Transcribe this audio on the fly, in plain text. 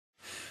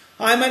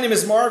Hi, my name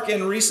is Mark,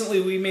 and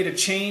recently we made a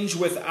change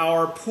with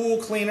our pool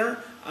cleaner.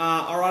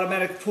 Our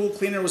automatic pool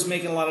cleaner was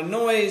making a lot of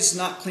noise,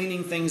 not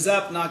cleaning things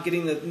up, not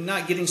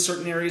getting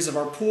certain areas of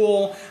our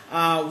pool.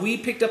 We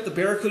picked up the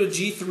Baracuda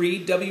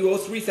G3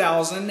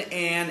 W03000,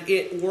 and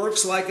it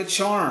works like a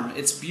charm.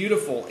 It's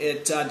beautiful.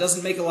 It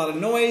doesn't make a lot of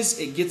noise.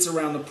 It gets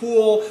around the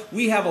pool.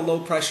 We have a low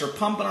pressure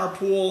pump in our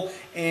pool,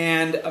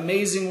 and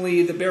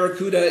amazingly, the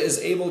Baracuda is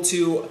able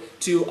to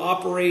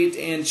operate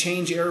and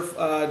change air,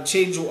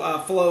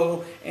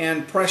 flow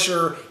and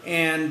pressure,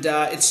 and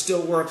it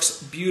still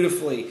works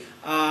beautifully.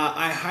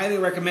 I highly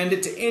recommend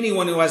it to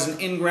anyone who has an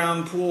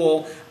in-ground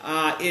pool.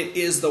 It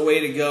is the way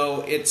to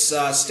go. It's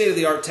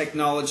state-of-the-art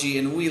technology,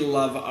 and we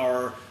love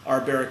our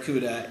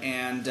Baracuda,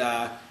 and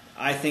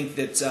I think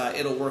that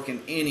it'll work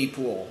in any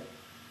pool.